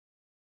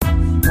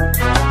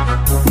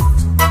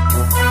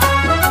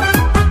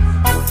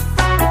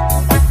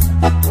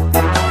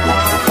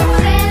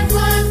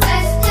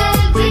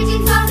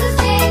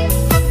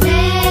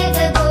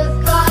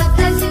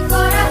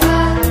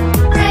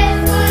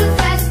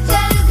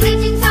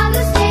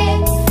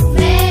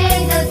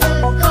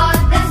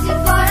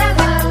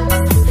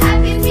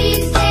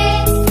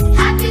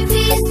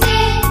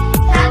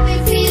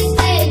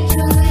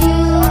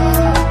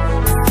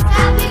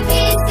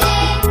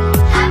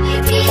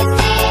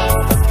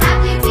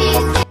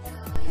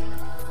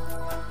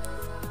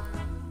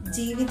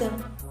ജീവിതം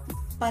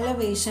പല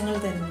വേഷങ്ങൾ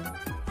തരുന്നു,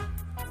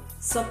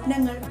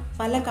 സ്വപ്നങ്ങൾ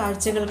പല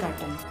കാഴ്ചകൾ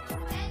കാട്ടുന്നു.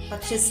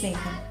 പക്ഷെ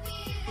സ്നേഹം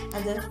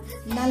അത്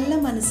നല്ല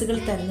മനസ്സുകൾ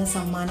തരുന്ന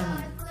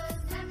സമ്മാനമാണ്.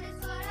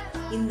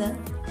 ഇന്ന്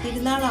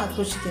തിരുനാൾ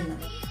ആഘോഷിക്കുന്ന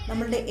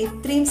നമ്മളുടെ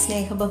എത്രയും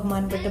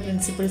സ്നേഹബഹുമാനപ്പെട്ട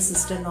പ്രിൻസിപ്പൽ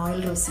സിസ്റ്റർ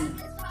നോയൽ റോസിന്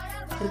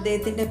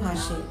ഹൃദയത്തിൻ്റെ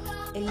ഭാഷയിൽ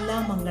എല്ലാ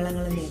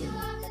മംഗളങ്ങളും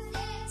നേരുന്നു.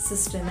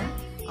 സിസ്റ്ററിന്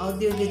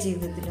ഔദ്യോഗിക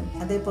ജീവിതത്തിലും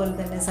അതേപോലെ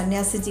തന്നെ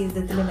സന്യാസി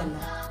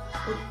ജീവിതത്തിലുമെല്ലാം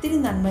ഒത്തിരി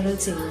നന്മകൾ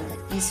ചെയ്യുവാൻ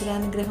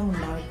ഈശ്വരാനുഗ്രഹം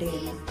ഉണ്ടാവട്ടെ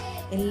എന്ന്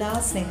എല്ലാ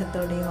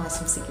സ്നേഹത്തോടെയും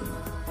ആശംസിക്കുന്നു.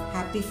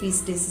 Happy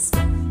feast day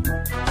sister.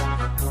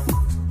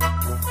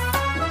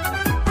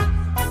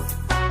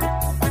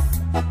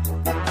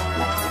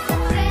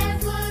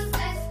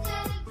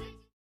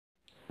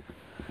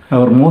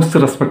 Our most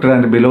respected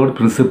and beloved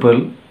principal,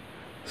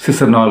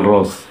 Sister Noel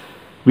Rose,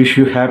 wish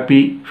you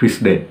happy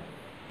feast day.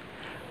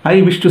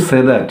 I wish to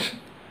say that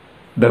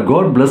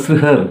God blessed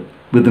her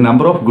with a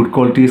number of good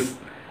qualities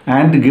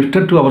and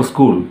gifted to our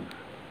school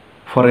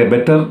for a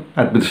better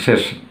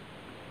administration.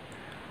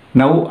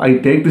 Now I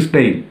take this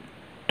day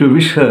to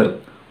wish her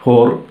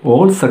for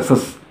all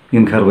success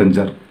in her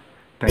venture.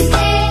 Thank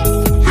you.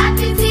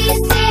 Happy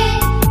feast day,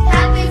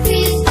 happy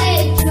feast day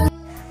to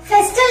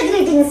Festal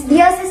greetings,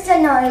 dear Sister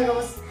Noel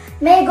Rose.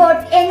 May God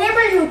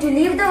enable you to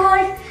leave the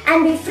world and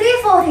be free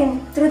for Him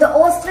through the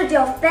austerity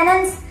of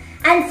penance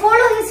and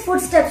follow His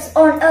footsteps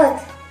on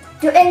earth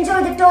to enjoy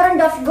the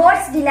torrent of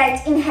God's delight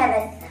in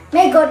heaven.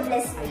 May God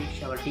bless you. I wish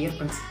our dear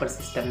Principal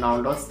Sister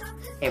Noel Rose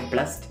a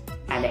blessed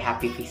and a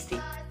happy feast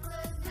day.